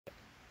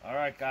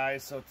Alright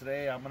guys, so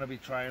today I'm going to be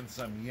trying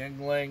some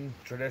Yuengling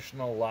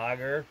traditional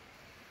lager.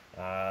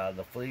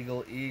 The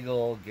Fleagle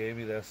Eagle gave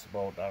me this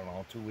about, I don't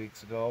know, 2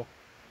 weeks ago.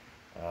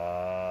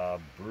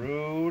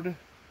 Brewed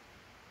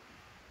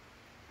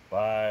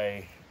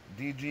by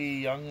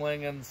DG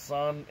Yuengling and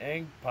Son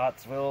Inc.,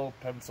 Pottsville,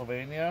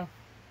 Pennsylvania.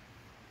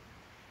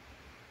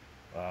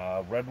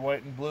 Red,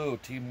 white, and blue.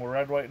 Team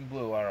red, white, and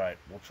blue. Alright,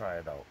 we'll try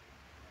it out.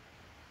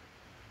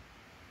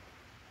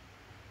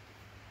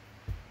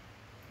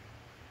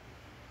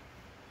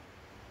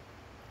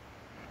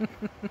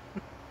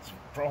 It's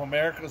from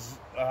America's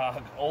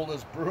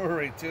oldest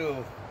brewery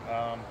too.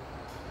 Kind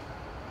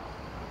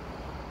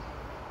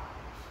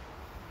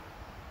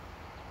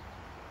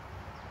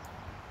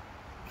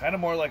of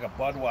more like a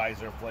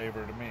Budweiser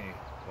flavor to me,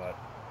 but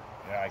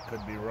yeah, I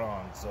could be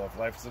wrong. So if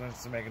life's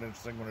interesting, make it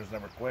interesting. Winners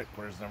never quit,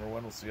 quitters never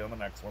win. We'll see you on the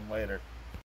next one later.